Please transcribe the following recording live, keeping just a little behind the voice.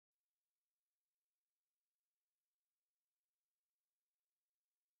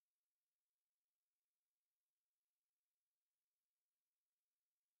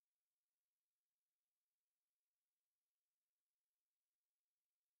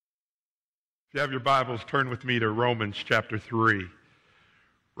If you have your Bibles, turn with me to Romans chapter 3.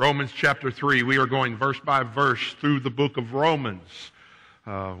 Romans chapter 3, we are going verse by verse through the book of Romans.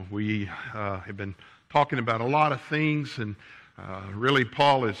 We have been talking about a lot of things, and really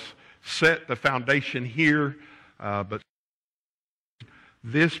Paul has set the foundation here, but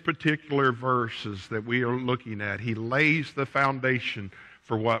this particular verses that we are looking at, he lays the foundation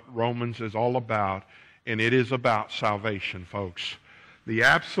for what Romans is all about, and it is about salvation, folks. The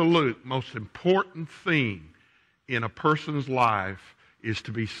absolute most important thing in a person's life is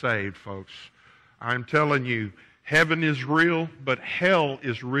to be saved, folks. I'm telling you, heaven is real, but hell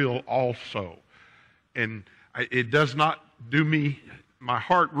is real also. And it does not do me, my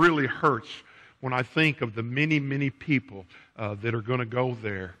heart really hurts when I think of the many, many people that are going to go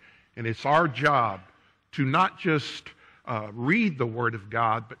there. And it's our job to not just read the Word of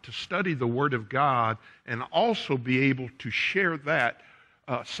God, but to study the Word of God and also be able to share that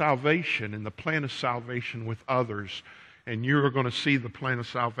salvation and the plan of salvation with others. And you're going to see the plan of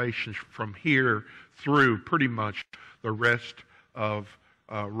salvation from here through pretty much the rest of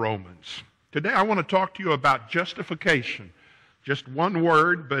Romans. Today I want to talk to you about justification. Just one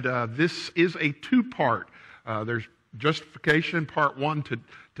word, but this is a two-part. There's justification, part one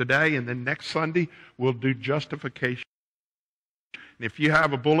today, and then next Sunday we'll do justification. And if you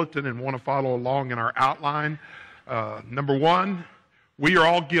have a bulletin and want to follow along in our outline, number one, we are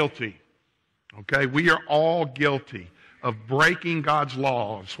all guilty. Okay, we are all guilty of breaking God's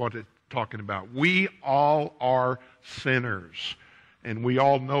law. Is what it's talking about. We all are sinners, and we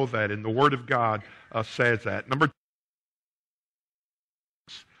all know that, and the Word of God says that. Number two,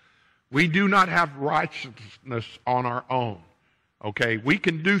 we do not have righteousness on our own. Okay, we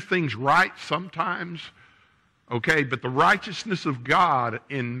can do things right sometimes. Okay, but the righteousness of God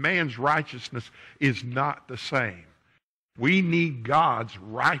and man's righteousness is not the same. We need God's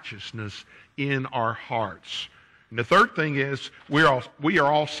righteousness in our hearts. And the third thing is we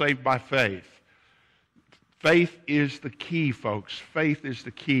are all saved by faith. Faith is the key, folks. Faith is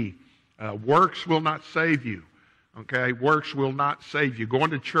the key. Works will not save you. Okay, works will not save you.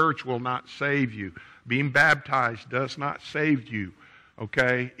 Going to church will not save you. Being baptized does not save you.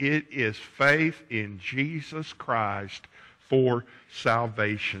 Okay, it is faith in Jesus Christ for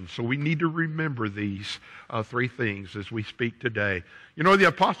salvation. So we need to remember these three things as we speak today. You know, the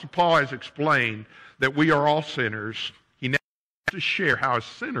Apostle Paul has explained that we are all sinners. He now has to share how a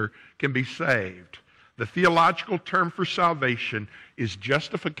sinner can be saved. The theological term for salvation is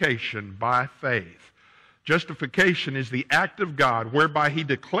justification by faith. Justification is the act of God whereby He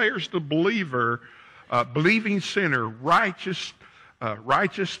declares the believer, believing sinner, righteous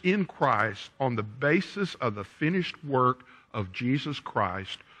in Christ on the basis of the finished work of Jesus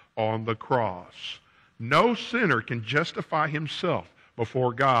Christ on the cross. No sinner can justify himself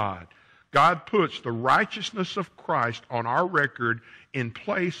before God. God puts the righteousness of Christ on our record in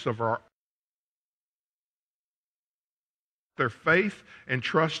place of their faith and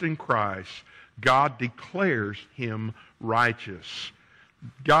trust in Christ. God declares him righteous.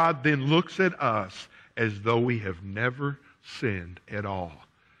 God then looks at us as though we have never sinned at all.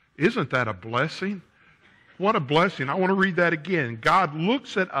 Isn't that a blessing? What a blessing. I want to read that again. God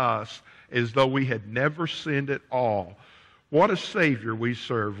looks at us as though we had never sinned at all. What a Savior we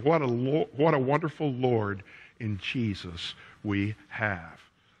serve. What a wonderful Lord in Jesus we have.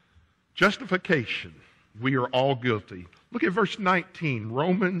 Justification. We are all guilty. Look at verse 19,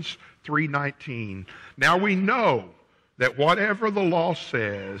 Romans 3:19. Now we know that whatever the law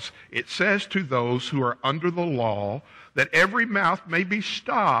says, it says to those who are under the law, that every mouth may be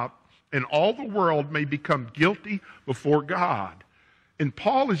stopped and all the world may become guilty before God. And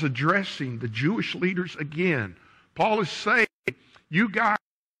Paul is addressing the Jewish leaders again. Paul is saying, you guys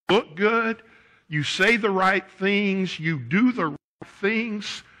look good, you say the right things, you do the right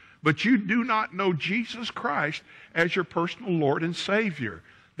things, but you do not know Jesus Christ as your personal Lord and Savior.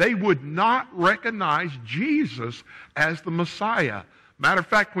 They would not recognize Jesus as the Messiah. Matter of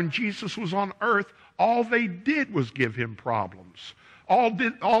fact, when Jesus was on earth, all they did was give him problems.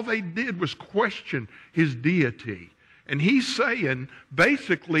 All they did was question his deity. And he's saying,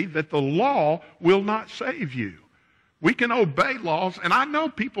 basically, that the law will not save you. We can obey laws, and I know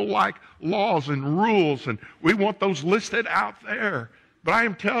people like laws and rules, and we want those listed out there. But I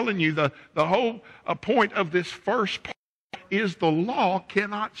am telling you, the whole point of this first part is the law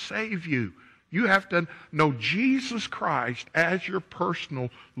cannot save you. You have to know Jesus Christ as your personal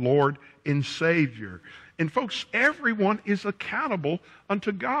Lord and Savior. And folks, everyone is accountable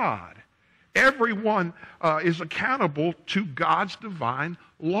unto God. Everyone is accountable to God's divine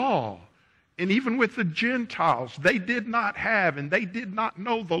law. And even with the Gentiles, they did not have and they did not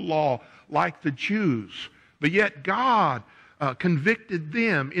know the law like the Jews. But yet God convicted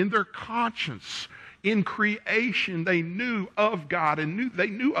them in their conscience. In creation, they knew of God and they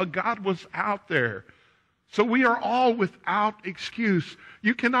knew a God was out there. So we are all without excuse.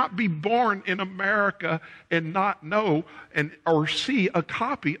 You cannot be born in America and not know or see a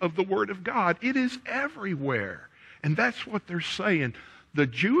copy of the Word of God. It is everywhere. And that's what they're saying. The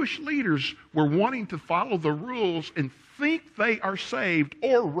Jewish leaders were wanting to follow the rules and think they are saved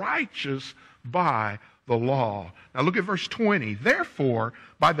or righteous by the law. Now look at verse 20. Therefore,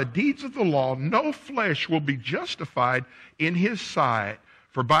 by the deeds of the law, no flesh will be justified in his sight,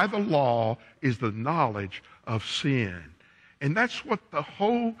 for by the law is the knowledge of sin. And that's what the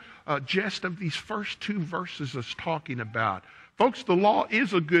whole gist of these first two verses is talking about. Folks, the law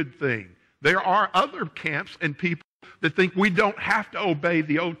is a good thing. There are other camps and people that think we don't have to obey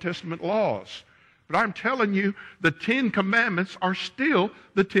the Old Testament laws. But I'm telling you, the 10 Commandments are still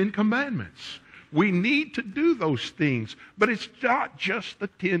the 10 Commandments. We need to do those things, but it's not just the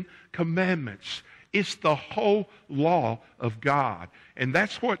 10 Commandments. It's the whole law of God. And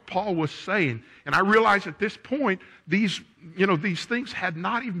that's what Paul was saying. And I realize at this point, these things had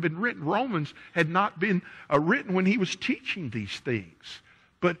not even been written. Romans had not been written when he was teaching these things.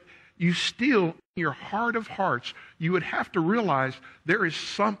 But you still, in your heart of hearts, you would have to realize there is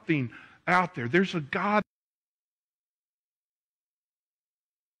something out there. There's a God,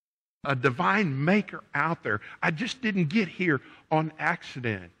 a divine maker out there. I just didn't get here on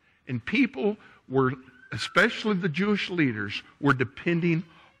accident. And people were, especially the Jewish leaders, were depending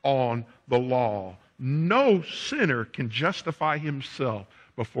on the law. No sinner can justify himself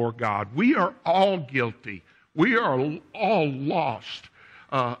before God. We are all guilty. We are all lost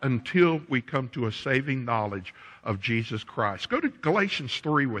until we come to a saving knowledge of Jesus Christ. Go to Galatians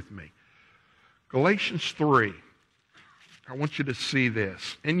 3 with me. Galatians 3. I want you to see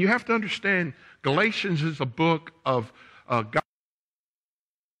this. And you have to understand, Galatians is a book of God,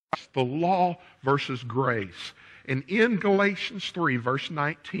 the law versus grace. And in Galatians 3, verse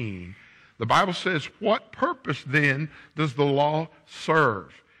 19, the Bible says, what purpose then does the law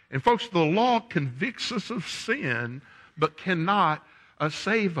serve? And folks, the law convicts us of sin, but cannot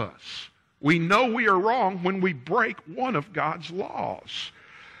save us. We know we are wrong when we break one of God's laws.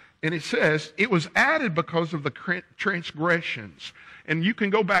 And it says, it was added because of the transgressions. And you can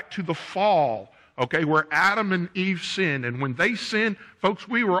go back to the fall, okay, where Adam and Eve sinned. And when they sinned, folks,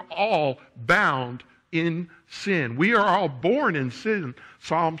 we were all bound in sin. We are all born in sin.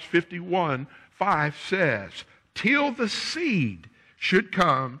 Psalms 51:5 says, till the seed should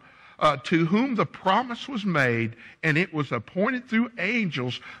come to whom the promise was made, and it was appointed through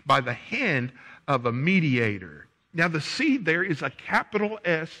angels by the hand of a mediator. Now the seed there is a capital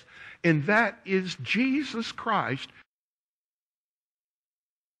S, and that is Jesus Christ.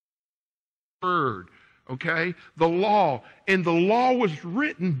 Word, okay? The law. And the law was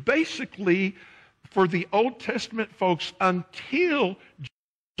written basically for the Old Testament folks until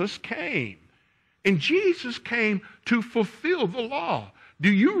Jesus came. And Jesus came to fulfill the law. Do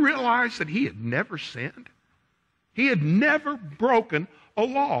you realize that he had never sinned? He had never broken a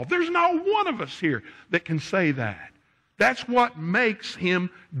law. There's not one of us here that can say that. That's what makes him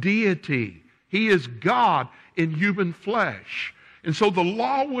deity. He is God in human flesh. And so the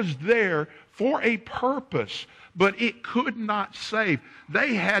law was there for a purpose, but it could not save.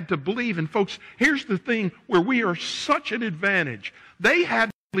 They had to believe. And folks, here's the thing where we are such an advantage. They had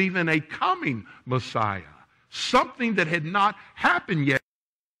to believe in a coming Messiah, something that had not happened yet.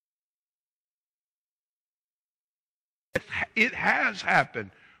 It has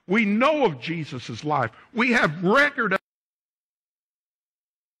happened. We know of Jesus' life. We have record of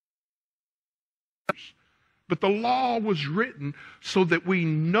it. But the law was written so that we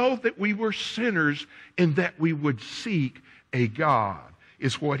know that we were sinners and that we would seek a God,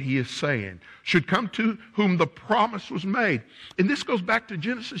 is what he is saying. Should come to whom the promise was made. And this goes back to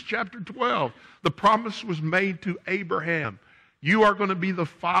Genesis chapter 12. The promise was made to Abraham. You are going to be the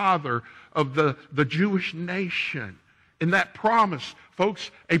father of the Jewish nation. And that promise,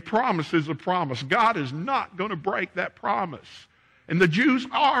 folks, a promise is a promise. God is not going to break that promise. And the Jews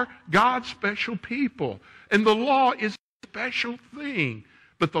are God's special people. And the law is a special thing.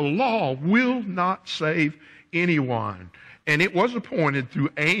 But the law will not save anyone. And it was appointed through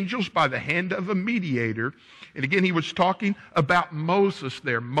angels by the hand of a mediator. And again, he was talking about Moses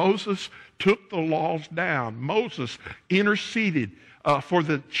there. Moses took the laws down. Moses interceded for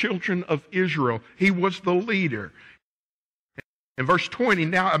the children of Israel. He was the leader. In verse 20,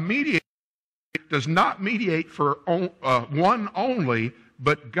 now a mediator does not mediate for one only,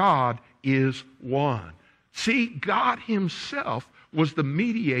 but God is one. See, God himself was the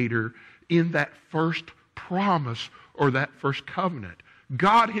mediator in that first promise or that first covenant.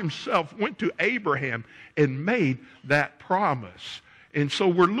 God himself went to Abraham and made that promise. And so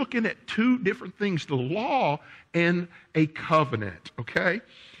we're looking at two different things, the law and a covenant, okay?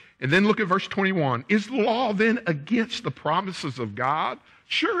 And then look at verse 21. Is the law then against the promises of God?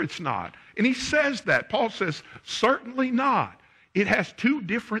 Sure, it's not. And he says that. Paul says, certainly not. It has two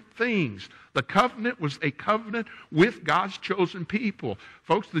different things. The covenant was a covenant with God's chosen people.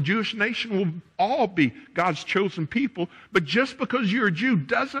 Folks, the Jewish nation will all be God's chosen people, but just because you're a Jew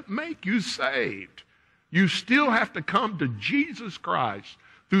doesn't make you saved. You still have to come to Jesus Christ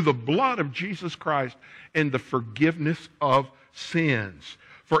through the blood of Jesus Christ and the forgiveness of sins.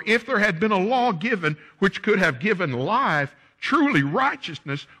 For if there had been a law given which could have given life, truly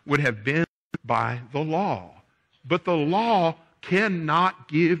righteousness would have been by the law. But the law cannot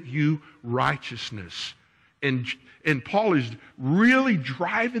give you righteousness. And Paul is really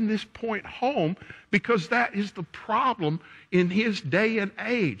driving this point home because that is the problem in his day and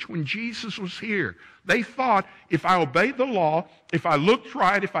age when Jesus was here. They thought if I obeyed the law, if I looked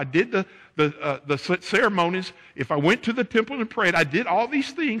right, if I did the ceremonies, if I went to the temple and prayed, I did all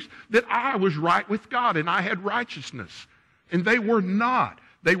these things, that I was right with God and I had righteousness. And they were not.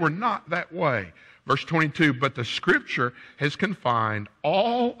 They were not that way. Verse 22, but the Scripture has confined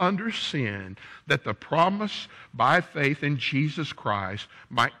all under sin, that the promise by faith in Jesus Christ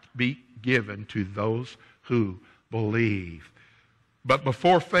might be given to those who believe. But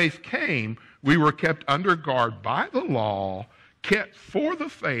before faith came, we were kept under guard by the law, kept for the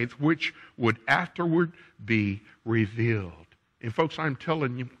faith which would afterward be revealed. And folks, I'm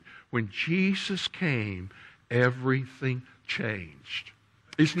telling you, when Jesus came, everything changed.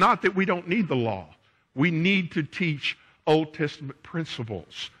 It's not that we don't need the law. We need to teach Old Testament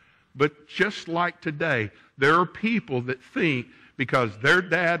principles. But just like today, there are people that think because their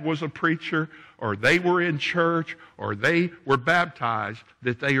dad was a preacher or they were in church or they were baptized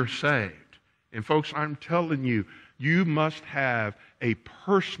that they are saved. And folks, I'm telling you, you must have a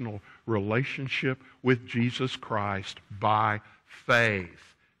personal relationship with Jesus Christ by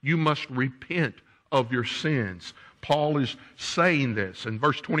faith. You must repent of your sins. Paul is saying this in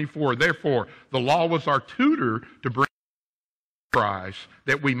verse 24, therefore, the law was our tutor to bring Christ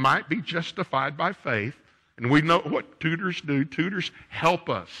that we might be justified by faith. And we know what tutors do. Tutors help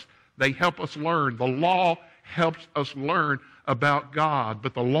us. They help us learn. The law helps us learn about God,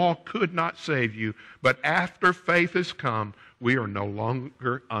 but the law could not save you. But after faith has come, we are no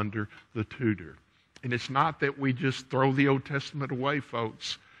longer under the tutor. And it's not that we just throw the Old Testament away,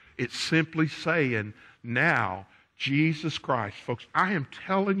 folks. It's simply saying now, Jesus Christ. Folks, I am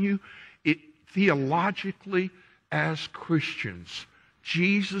telling you, theologically as Christians,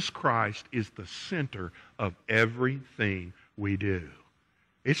 Jesus Christ is the center of everything we do.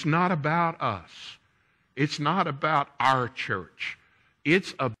 It's not about us. It's not about our church.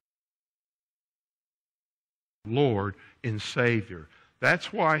 It's about Lord and Savior.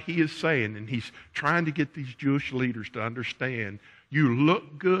 That's why he is saying, and he's trying to get these Jewish leaders to understand, you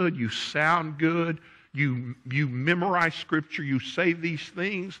look good, you sound good, you memorize Scripture, you say these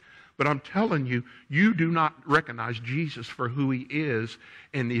things, but I'm telling you, you do not recognize Jesus for who he is.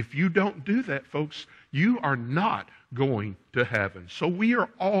 And if you don't do that, folks, you are not going to heaven. So we are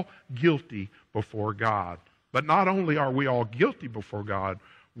all guilty before God. But not only are we all guilty before God,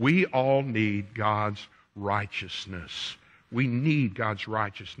 we all need God's righteousness. We need God's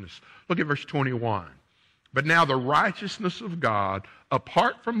righteousness. Look at verse 21. But now the righteousness of God,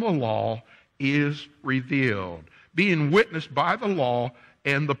 apart from the law, is revealed, being witnessed by the law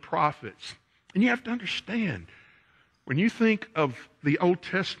and the prophets. And you have to understand, when you think of the Old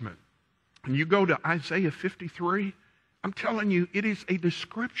Testament, and you go to Isaiah 53, I'm telling you, it is a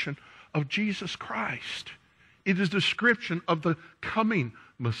description of Jesus Christ. It is a description of the coming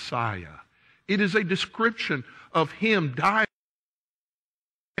Messiah. It is a description of him dying.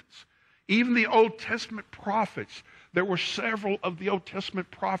 Even the Old Testament prophets, there were several of the Old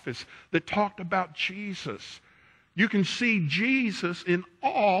Testament prophets that talked about Jesus. You can see Jesus in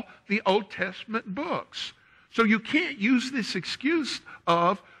all the Old Testament books. So you can't use this excuse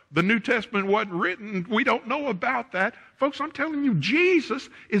of the New Testament wasn't written, we don't know about that. Folks, I'm telling you, Jesus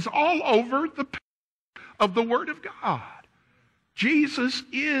is all over the page of the Word of God. Jesus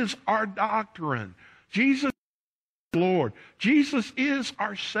is our doctrine. Jesus is the Lord. Jesus is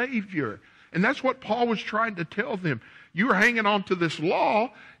our Savior. And that's what Paul was trying to tell them. You are hanging on to this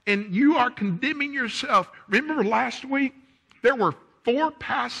law, and you are condemning yourself. Remember last week, there were 4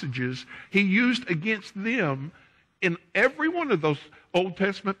 passages he used against them. In every one of those Old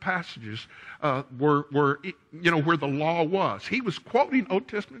Testament passages were where the law was. He was quoting Old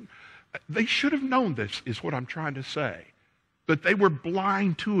Testament. They should have known this, is what I'm trying to say. But they were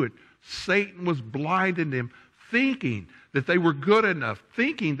blind to it. Satan was blinding them, thinking that they were good enough,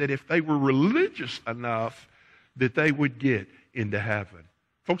 thinking that if they were religious enough, that they would get into heaven.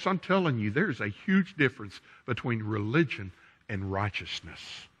 Folks, I'm telling you, there's a huge difference between religion and righteousness.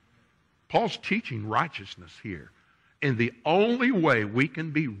 Paul's teaching righteousness here. And the only way we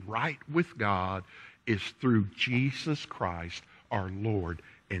can be right with God is through Jesus Christ, our Lord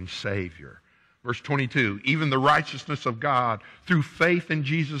and Savior. Verse 22, even the righteousness of God through faith in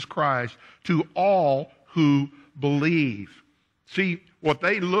Jesus Christ to all who believe. See, what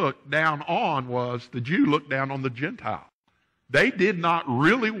they looked down on was the Jew looked down on the Gentile. They did not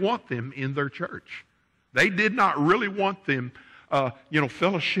really want them in their church. They did not really want them,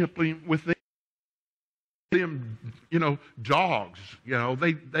 fellowshipping with them, dogs.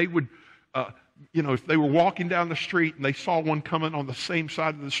 They would, if they were walking down the street and they saw one coming on the same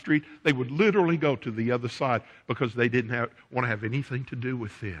side of the street, they would literally go to the other side because they didn't want to have anything to do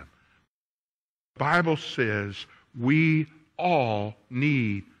with them. The Bible says we all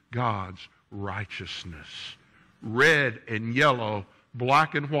need God's righteousness. Red and yellow,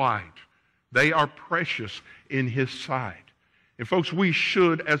 black and white. They are precious in His sight. And folks, we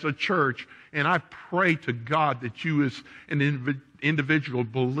should as a church, and I pray to God that you as an individual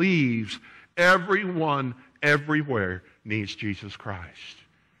believes everyone everywhere needs Jesus Christ.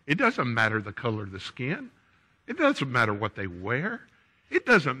 It doesn't matter the color of the skin. It doesn't matter what they wear. It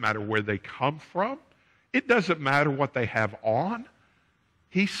doesn't matter where they come from. It doesn't matter what they have on.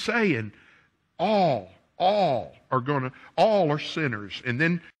 He's saying all are sinners. And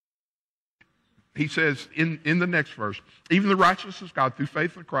then he says in the next verse, even the righteousness of God through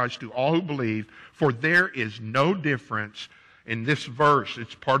faith in Christ to all who believe, for there is no difference. In this verse,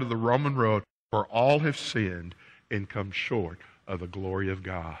 it's part of the Roman road, for all have sinned and come short of the glory of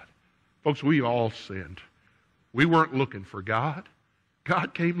God. Folks, we all sinned. We weren't looking for God.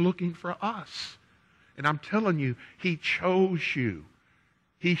 God came looking for us. And I'm telling you, He chose you.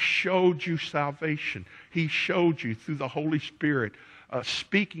 He showed you salvation. He showed you through the Holy Spirit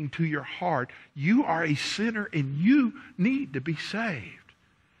speaking to your heart. You are a sinner and you need to be saved.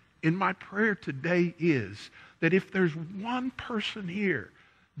 And my prayer today is that if there's one person here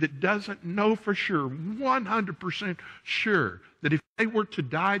that doesn't know for sure, 100% sure, that if they were to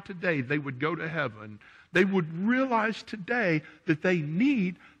die today, they would go to heaven, they would realize today that they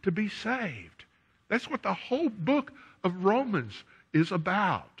need to be saved. That's what the whole book of Romans is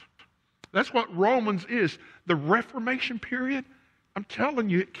about. That's what Romans is. The Reformation period, I'm telling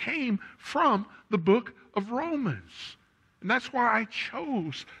you, it came from the book of Romans. And that's why I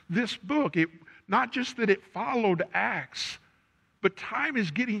chose this book. Not just that it followed Acts, but time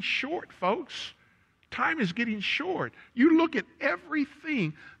is getting short, folks. Time is getting short. You look at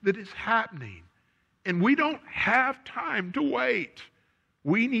everything that is happening, and we don't have time to wait.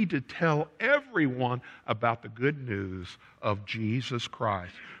 We need to tell everyone about the good news of Jesus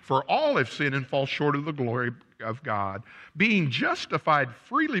Christ. For all have sinned and fall short of the glory of God, being justified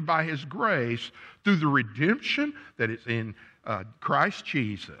freely by His grace through the redemption that is in Christ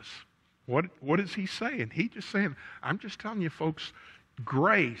Jesus. What is he saying? He's just saying, I'm just telling you, folks,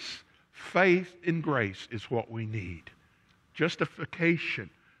 grace, faith in grace is what we need. Justification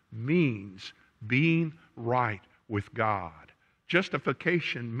means being right with God.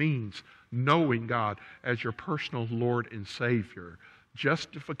 Justification means knowing God as your personal Lord and Savior.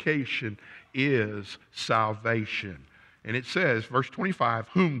 Justification is salvation. And it says, verse 25,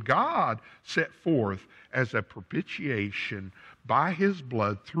 whom God set forth as a propitiation by His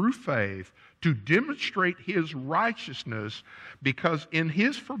blood through faith to demonstrate His righteousness, because in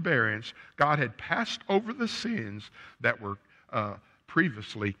His forbearance God had passed over the sins that were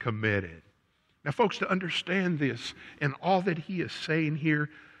previously committed. Now, folks, to understand this and all that he is saying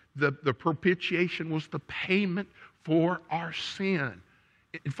here, the propitiation was the payment for our sin.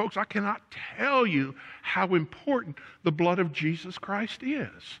 And folks, I cannot tell you how important the blood of Jesus Christ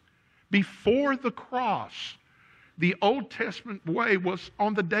is. Before the cross, the Old Testament way was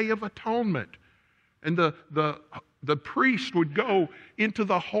on the Day of Atonement. And the priest would go into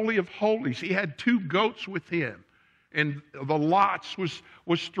the Holy of Holies. He had 2 goats with him. And the lots was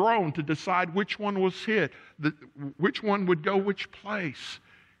thrown to decide which one was hit, which one would go which place.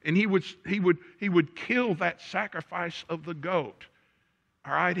 And he would kill that sacrifice of the goat.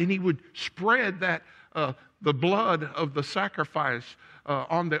 All right, and he would spread that the blood of the sacrifice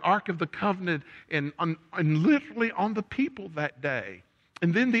on the Ark of the Covenant and literally on the people that day.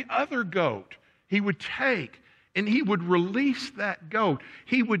 And then the other goat he would take And he would release that goat.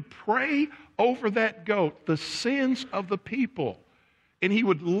 He would pray over that goat the sins of the people. And he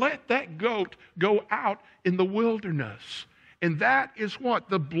would let that goat go out in the wilderness. And that is what?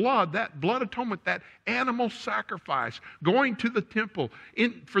 The blood, that blood atonement, that animal sacrifice, going to the temple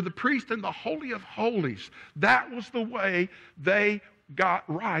for the priest in the Holy of Holies. That was the way they got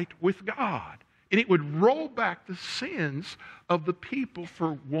right with God. And it would roll back the sins of the people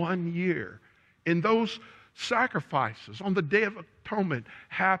for 1 year. And those sacrifices on the Day of Atonement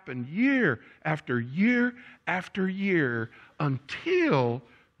happened year after year after year until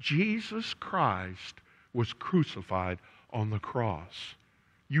Jesus Christ was crucified on the cross.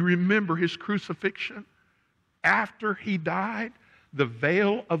 You remember his crucifixion? After he died, the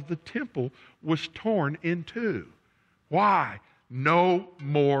veil of the temple was torn in two. Why? No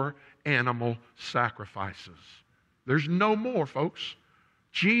more animal sacrifices. There's no more, folks.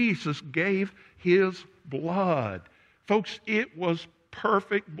 Jesus gave his blood. Folks, it was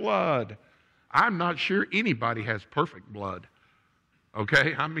perfect blood. I'm not sure anybody has perfect blood.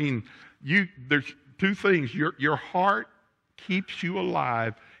 Okay? I mean, there's two things. Your heart keeps you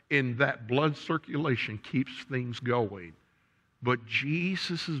alive, and that blood circulation keeps things going. But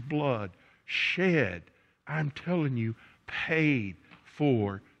Jesus' blood shed, I'm telling you, paid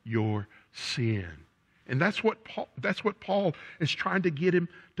for your sin. And that's what Paul is trying to get him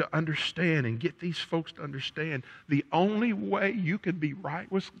to understand and get these folks to understand. The only way you can be right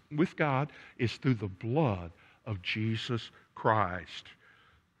with God is through the blood of Jesus Christ.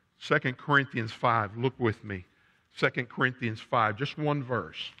 2 Corinthians 5, look with me. 2 Corinthians 5, just one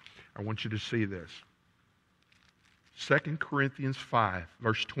verse. I want you to see this. 2 Corinthians 5,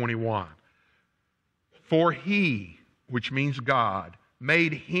 verse 21. For he, which means God,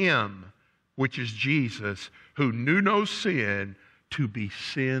 made him, which is Jesus, who knew no sin, to be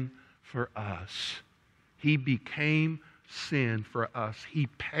sin for us. He became sin for us. He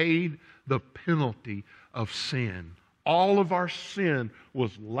paid the penalty of sin. All of our sin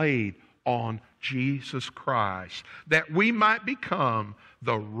was laid on Jesus Christ, that we might become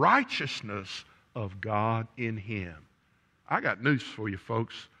the righteousness of God in him. I got news for you,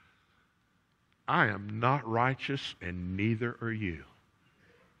 folks. I am not righteous, and neither are you.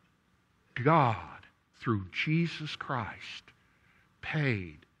 God, through Jesus Christ,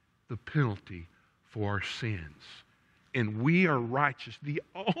 paid the penalty for our sins. And we are righteous. The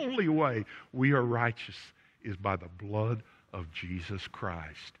only way we are righteous is by the blood of Jesus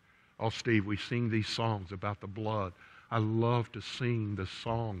Christ. Oh, Steve, we sing these songs about the blood. I love to sing the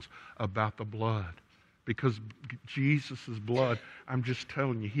songs about the blood because Jesus' blood, I'm just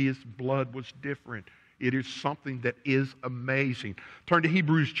telling you, his blood was different. It is something that is amazing. Turn to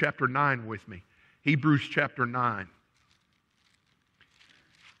Hebrews chapter 9 with me. Hebrews chapter 9.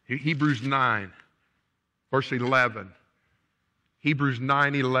 Hebrews 9, verse 11. Hebrews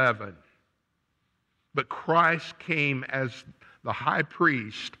 9:11. But Christ came as the high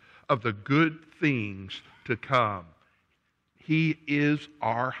priest of the good things to come. He is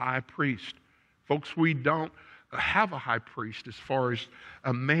our high priest. Folks, we don't have a high priest as far as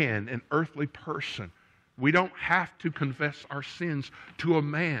a man, an earthly person. We don't have to confess our sins to a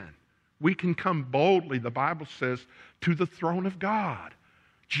man. We can come boldly, the Bible says, to the throne of God.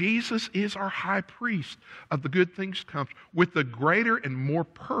 Jesus is our high priest of the good things to come with the greater and more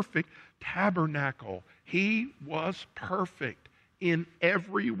perfect tabernacle. He was perfect in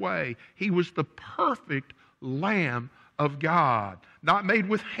every way. He was the perfect Lamb of God, not made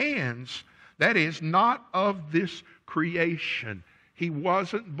with hands. That is, not of this creation. He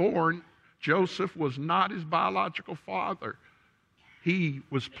wasn't born. Joseph was not his biological father. He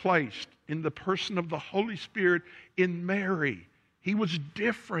was placed in the person of the Holy Spirit in Mary. He was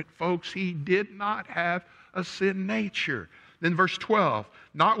different, folks. He did not have a sin nature. Then verse 12,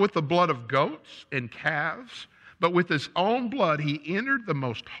 not with the blood of goats and calves, but with his own blood he entered the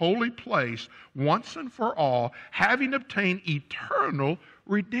most holy place once and for all, having obtained eternal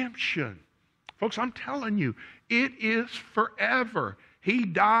redemption. Folks, I'm telling you, it is forever. He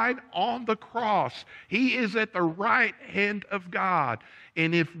died on the cross. He is at the right hand of God.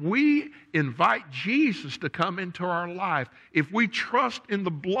 And if we invite Jesus to come into our life, if we trust in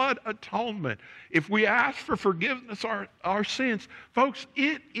the blood atonement, if we ask for forgiveness of our sins, folks,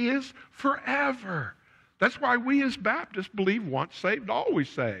 it is forever. That's why we as Baptists believe once saved, always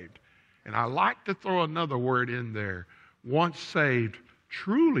saved. And I like to throw another word in there. Once saved,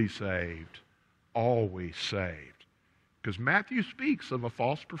 truly saved, always saved. Because Matthew speaks of a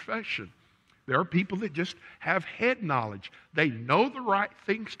false profession. There are people that just have head knowledge. They know the right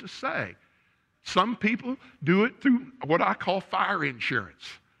things to say. Some people do it through what I call fire insurance.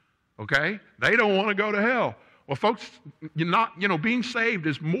 Okay? They don't want to go to hell. Well, folks, being saved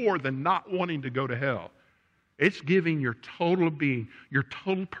is more than not wanting to go to hell. It's giving your total being, your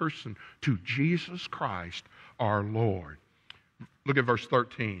total person to Jesus Christ, our Lord. Look at verse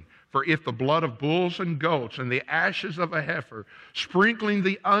 13. For if the blood of bulls and goats and the ashes of a heifer, sprinkling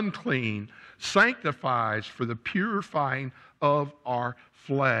the unclean, sanctifies for the purifying of our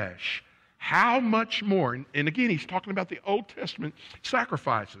flesh, how much more, and again he's talking about the Old Testament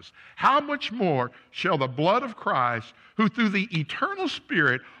sacrifices, how much more shall the blood of Christ, who through the eternal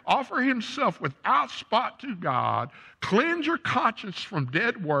Spirit offer himself without spot to God, cleanse your conscience from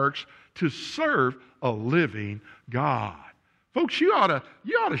dead works to serve a living God. Folks, you ought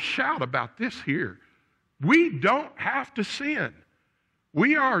to shout about this here. We don't have to sin.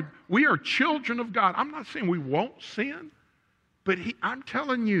 We are children of God. I'm not saying we won't sin, but I'm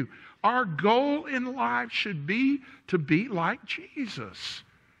telling you, our goal in life should be to be like Jesus.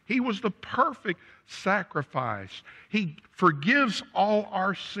 He was the perfect sacrifice. He forgives all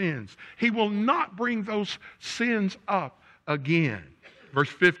our sins. He will not bring those sins up again. Verse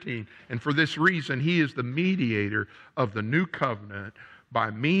 15, and for this reason he is the mediator of the new covenant by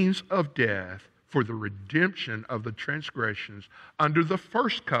means of death for the redemption of the transgressions under the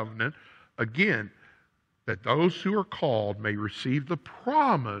first covenant, again, that those who are called may receive the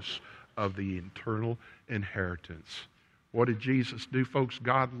promise of the eternal inheritance. What did Jesus do, folks?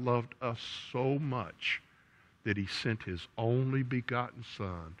 God loved us so much that he sent his only begotten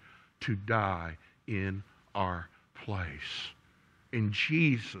Son to die in our place. And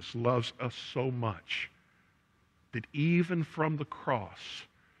Jesus loves us so much that even from the cross,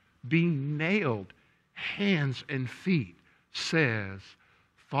 being nailed hands and feet, says,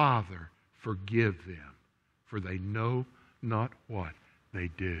 Father, forgive them, for they know not what they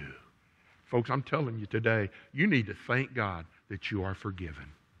do. Folks, I'm telling you today, you need to thank God that you are forgiven.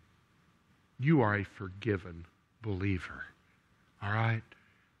 You are a forgiven believer. All right?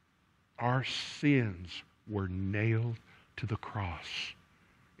 Our sins were nailed to the cross,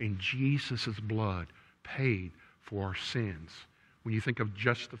 and Jesus' blood paid for our sins. When you think of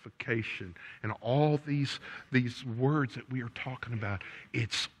justification and all these words that we are talking about,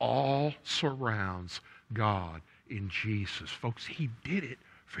 it's all surrounds God in Jesus. Folks, he did it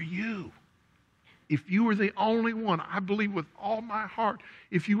for you. If you were the only one, I believe with all my heart,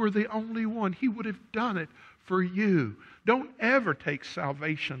 if you were the only one, he would have done it for you. Don't ever take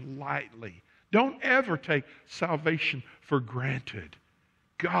salvation lightly. Don't ever take salvation for granted.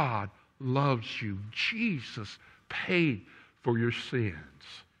 God loves you. Jesus paid for your sins.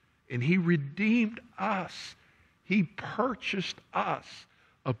 And he redeemed us. He purchased us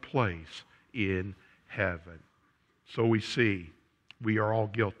a place in heaven. So we see we are all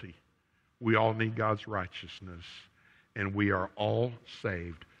guilty. We all need God's righteousness. And we are all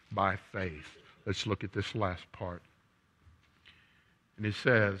saved by faith. Let's look at this last part. And it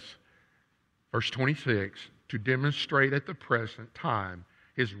says, verse 26, to demonstrate at the present time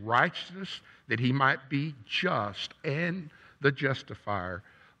his righteousness, that he might be just and the justifier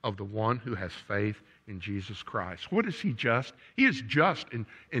of the one who has faith in Jesus Christ. What is he just? He is just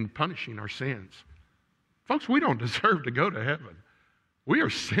in punishing our sins. Folks, we don't deserve to go to heaven. We are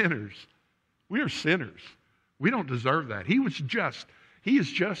sinners. We are sinners. We don't deserve that. He was just. He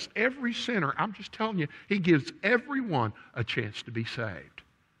is just. Every sinner, I'm just telling you, he gives everyone a chance to be saved.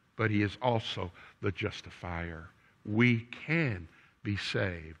 But he is also the justifier. We can be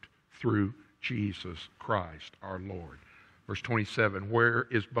saved through Jesus Christ, our Lord. Verse 27, where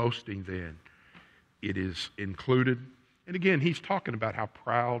is boasting then? It is included. And again, he's talking about how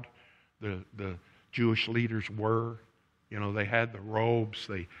proud the Jewish leaders were. You know, they had the robes,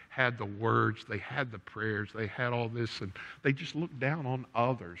 they had the words, they had the prayers, they had all this, and they just looked down on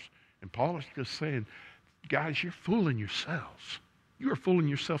others. And Paul is just saying, guys, you're fooling yourselves. You are fooling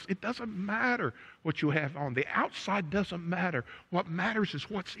yourselves. It doesn't matter what you have on. The outside doesn't matter. What matters is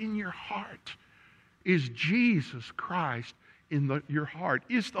what's in your heart. Is Jesus Christ in your heart?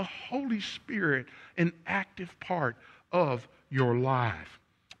 Is the Holy Spirit an active part of your life?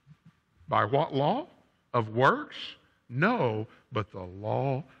 By what law? Of works? No, but the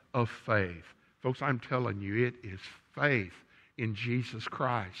law of faith. Folks, I'm telling you, it is faith in Jesus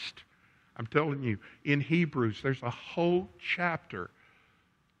Christ. I'm telling you, in Hebrews, there's a whole chapter.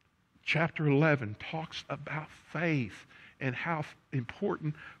 Chapter 11 talks about faith and how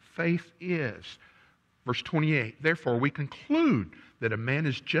important faith is. Verse 28, therefore we conclude that a man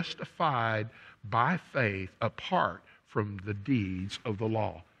is justified by faith apart from the deeds of the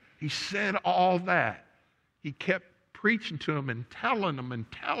law. He said all that. He kept preaching to them and telling them and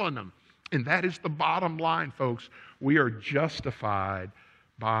telling them. And that is the bottom line, folks. We are justified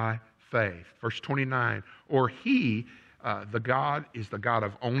by faith. Verse 29, or he, the God, is the God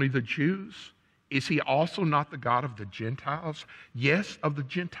of only the Jews? Is he also not the God of the Gentiles? Yes, of the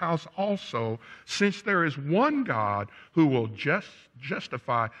Gentiles also, since there is one God who will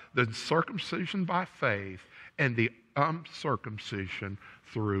justify the circumcision by faith and the uncircumcision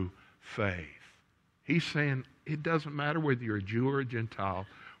through faith. He's saying it doesn't matter whether you're a Jew or a Gentile.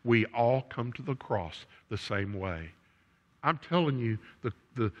 We all come to the cross the same way. I'm telling you,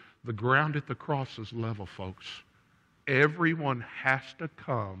 the ground at the cross is level, folks. Everyone has to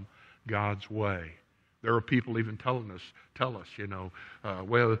come God's way. There are people even tell us,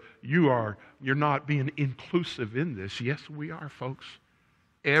 well, you're not being inclusive in this. Yes, we are, folks.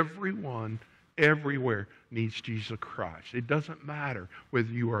 Everyone, everywhere needs Jesus Christ. It doesn't matter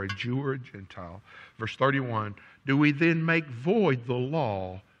whether you are a Jew or a Gentile. Verse 31, do we then make void the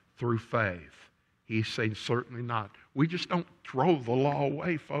law through faith? He's saying certainly not. We just don't throw the law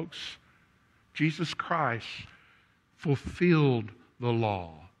away, folks. Jesus Christ fulfilled the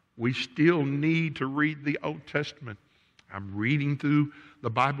law. We still need to read the Old Testament. I'm reading through the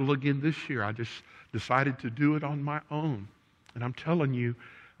Bible again this year. I just decided to do it on my own. And I'm telling you,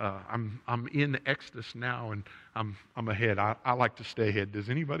 I'm in Exodus now, and I'm ahead. I like to stay ahead. Does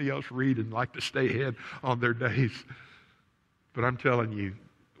anybody else read and like to stay ahead on their days? But I'm telling you,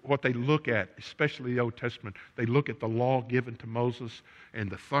 what they look at, especially the Old Testament, they look at the law given to Moses and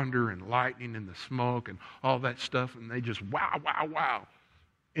the thunder and lightning and the smoke and all that stuff, and they just wow, wow, wow.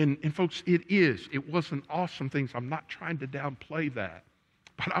 And folks, it was an awesome thing. So I'm not trying to downplay that.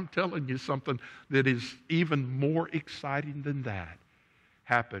 But I'm telling you something that is even more exciting than that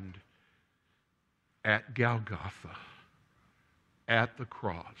happened at Golgotha, at the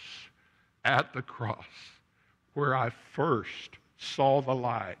cross, where I first saw the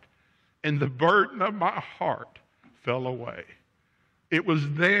light, and the burden of my heart fell away. It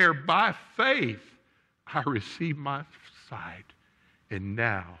was there by faith I received my sight, and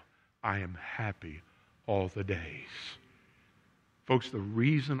now I am happy all the days. Folks, the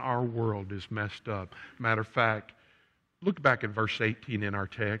reason our world is messed up, matter of fact, look back at verse 18 in our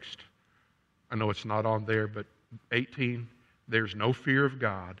text. I know it's not on there, but 18, there's no fear of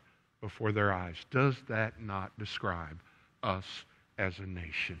God before their eyes. Does that not describe us as a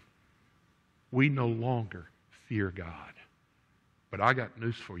nation? We no longer fear God. But I got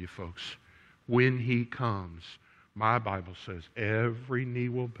news for you, folks. When He comes, my Bible says every knee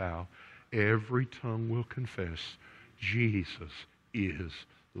will bow, every tongue will confess Jesus is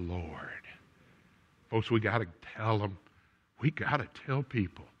Lord. Folks, we got to tell them. We got to tell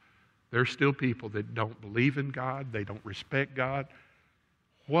people. There's still people that don't believe in God. They don't respect God.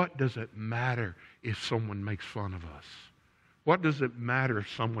 What does it matter if someone makes fun of us? What does it matter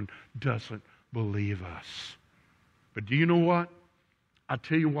if someone doesn't believe us? But do you know what? I'll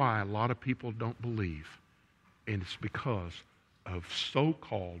tell you why a lot of people don't believe. And it's because of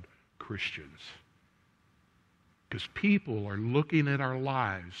so-called Christians. Because people are looking at our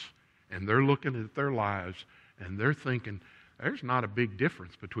lives, and they're looking at their lives, and they're thinking, there's not a big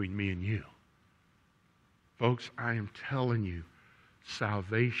difference between me and you. Folks, I am telling you,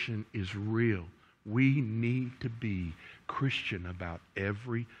 salvation is real. We need to be Christian about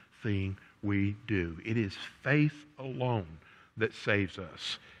everything we do. It is faith alone that saves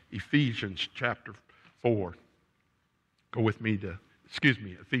us. Ephesians chapter 4. Go with me to,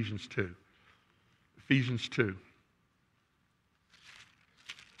 Ephesians 2. Ephesians 2.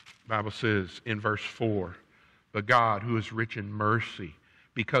 The Bible says in verse 4, but God, who is rich in mercy,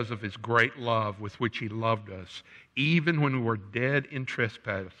 because of His great love with which He loved us, even when we were dead in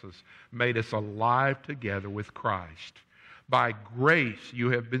trespasses, made us alive together with Christ. By grace you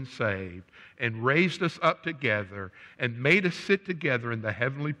have been saved, and raised us up together, and made us sit together in the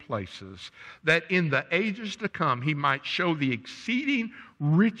heavenly places, that in the ages to come He might show the exceeding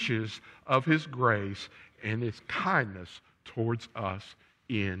riches of His grace and His kindness towards us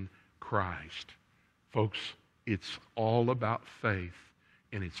in Christ. Folks, it's all about faith,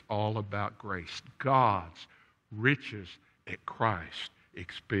 and it's all about grace. God's riches at Christ's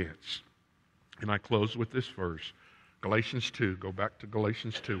expense. And I close with this verse. Galatians 2. Go back to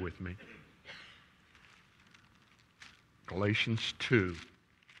Galatians 2 with me. Galatians 2.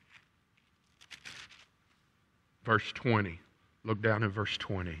 Verse 20. Look down at verse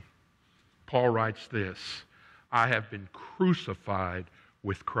 20. Paul writes this, I have been crucified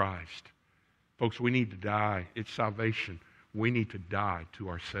with Christ. Folks, we need to die. It's salvation. We need to die to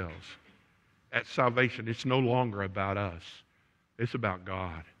ourselves. At salvation, it's no longer about us. It's about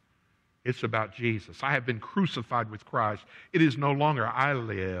God. It's about Jesus. I have been crucified with Christ. It is no longer I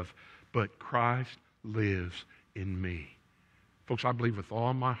live, but Christ lives in me. Folks, I believe with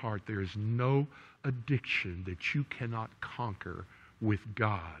all my heart there is no addiction that you cannot conquer with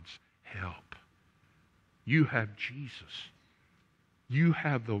God's help. You have Jesus. You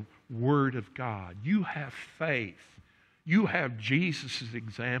have the Word of God. You have faith. You have Jesus'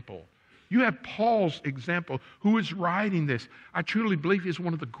 example. You have Paul's example, who is writing this. I truly believe he's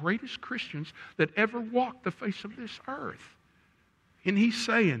one of the greatest Christians that ever walked the face of this earth. And he's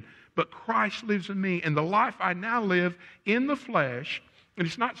saying, but Christ lives in me, and the life I now live in the flesh, and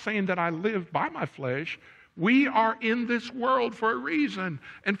it's not saying that I live by my flesh. We are in this world for a reason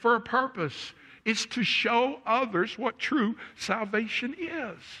and for a purpose. It's to show others what true salvation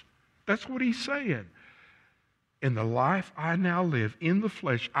is. That's what he's saying. In the life I now live in the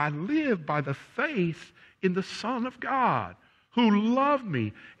flesh, I live by the faith in the Son of God, who loved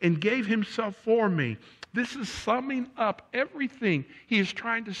me and gave himself for me. This is summing up everything he is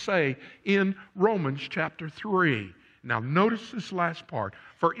trying to say in Romans chapter 3. Now notice this last part.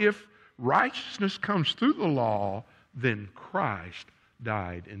 For if righteousness comes through the law, then Christ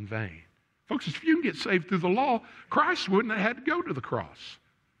died in vain. Folks, if you can get saved through the law, Christ wouldn't have had to go to the cross.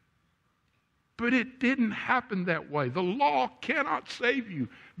 But it didn't happen that way. The law cannot save you.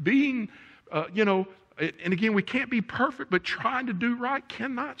 Being, and again, we can't be perfect, but trying to do right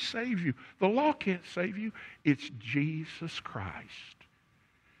cannot save you. The law can't save you. It's Jesus Christ.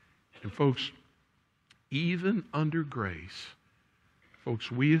 And folks, even under grace, folks,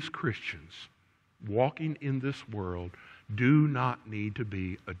 we as Christians walking in this world do not need to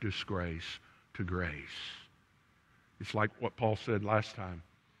be a disgrace to grace. It's like what Paul said last time.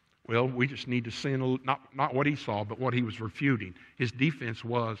 Well, we just need to sin, not what he saw, but what he was refuting. His defense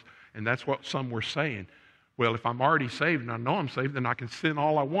was, and that's what some were saying, well, if I'm already saved and I know I'm saved, then I can sin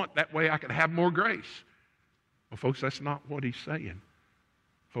all I want. That way I can have more grace. Well, folks, that's not what he's saying.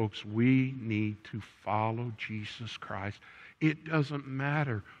 Folks, we need to follow Jesus Christ. It doesn't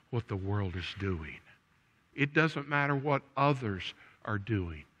matter what the world is doing. It doesn't matter what others are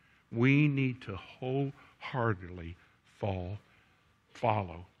doing. We need to wholeheartedly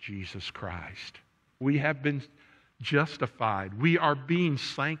follow Jesus Christ. We have been justified. We are being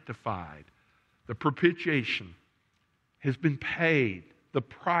sanctified. The propitiation has been paid. The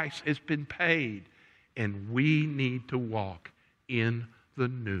price has been paid. And we need to walk in the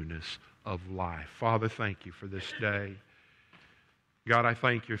newness of life. Father, thank you for this day. God, I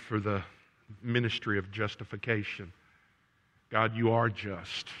thank you for the ministry of justification. God, you are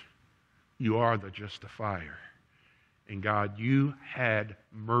just. You are the justifier. And God, you had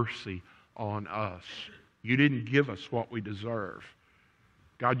mercy on us. You didn't give us what we deserve.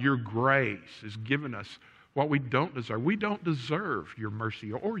 God, your grace has given us what we don't deserve. We don't deserve your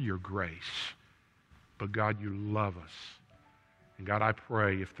mercy or your grace. But God, you love us. And God, I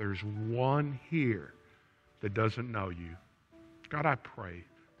pray if there's one here that doesn't know you, God, I pray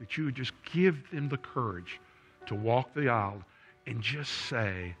that you would just give them the courage to walk the aisle and just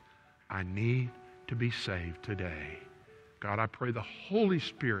say, I need to be saved today. God, I pray the Holy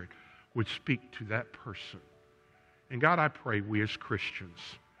Spirit would speak to that person. And God, I pray we as Christians,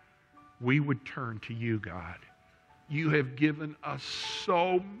 we would turn to you, God. You have given us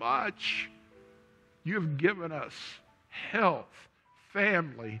so much. You have given us health,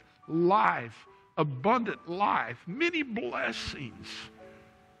 family, life, abundant life, many blessings.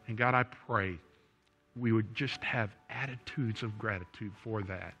 And God, I pray we would just have attitudes of gratitude for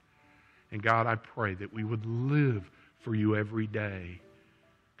that. And God, I pray that we would live for you every day.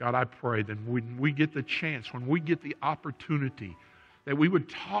 God, I pray that when we get the chance, when we get the opportunity, that we would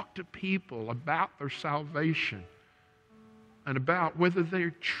talk to people about their salvation and about whether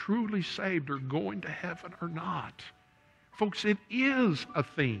they're truly saved or going to heaven or not. Folks, it is a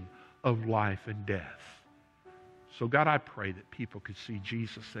thing of life and death. So God, I pray that people could see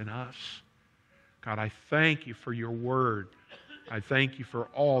Jesus in us. God, I thank you for your word. I thank you for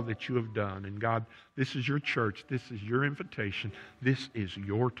all that you have done. And God, this is your church. This is your invitation. This is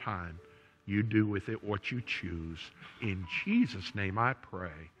your time. You do with it what you choose. In Jesus' name I pray.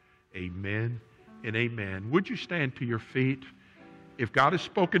 Amen and amen. Would you stand to your feet? If God has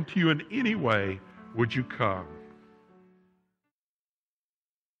spoken to you in any way, would you come?